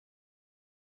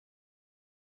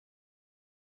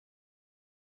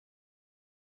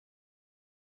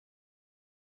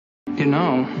You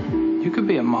know, you could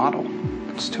be a model.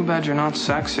 It's too bad you're not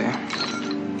sexy.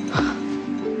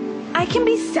 I can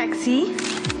be sexy.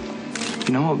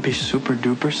 You know what would be super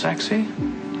duper sexy?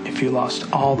 If you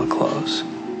lost all the clothes.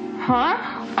 Huh?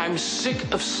 I'm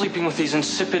sick of sleeping with these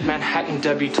insipid Manhattan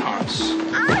debutantes.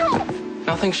 Ow!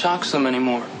 Nothing shocks them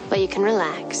anymore. But you can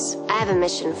relax. I have a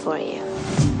mission for you.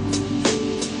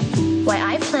 Why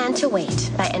I Plan to Wait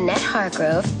by Annette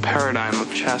Hargrove. Paradigm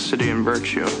of chastity and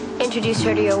virtue. Introduce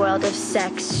her to your world of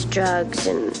sex, drugs,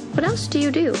 and what else do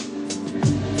you do?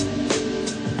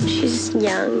 She's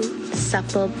young,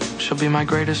 supple. She'll be my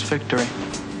greatest victory.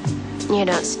 You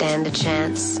don't stand a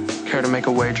chance. Care to make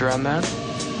a wager on that?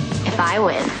 If I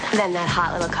win, then that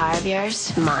hot little car of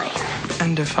yours, mine.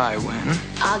 And if I win?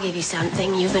 I'll give you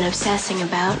something you've been obsessing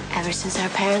about ever since our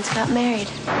parents got married.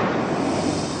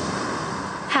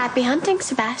 Happy hunting,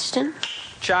 Sebastian.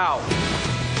 Ciao.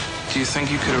 Do you think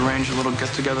you could arrange a little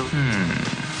get-together?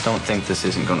 Don't think this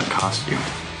isn't going to cost you.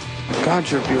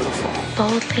 God, you're beautiful.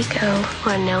 Boldly go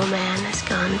where no man has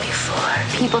gone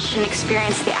before. People shouldn't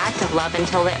experience the act of love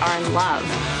until they are in love.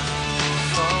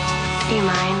 Do you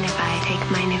mind if I take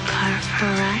my new car for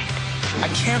a ride? I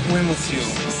can't win with you.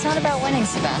 It's not about winning,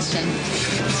 Sebastian.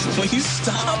 Please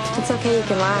stop. It's okay, you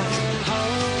can laugh.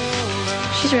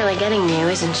 She's really getting you,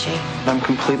 isn't she? I'm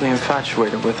completely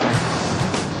infatuated with her.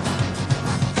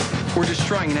 We're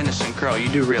destroying an innocent girl. You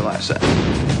do realize that.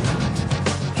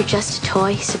 You're just a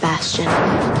toy, Sebastian.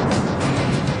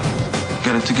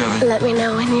 Get it together. Let me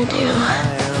know when you do.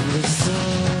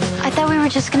 I thought we were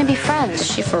just gonna be friends.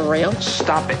 Is she for real?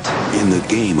 Stop it. In the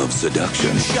game of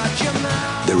seduction,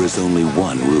 there is only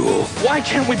one rule. Why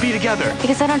can't we be together?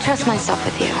 Because I don't trust myself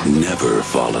with you. Never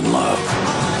fall in love.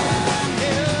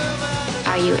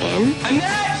 Are you in?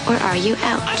 Annette! Or are you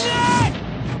out? Annette!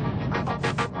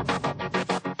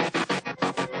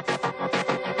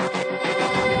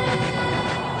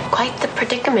 Quite the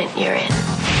predicament you're in.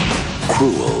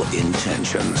 Cruel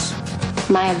intentions.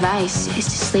 My advice is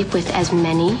to sleep with as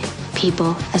many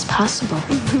people as possible.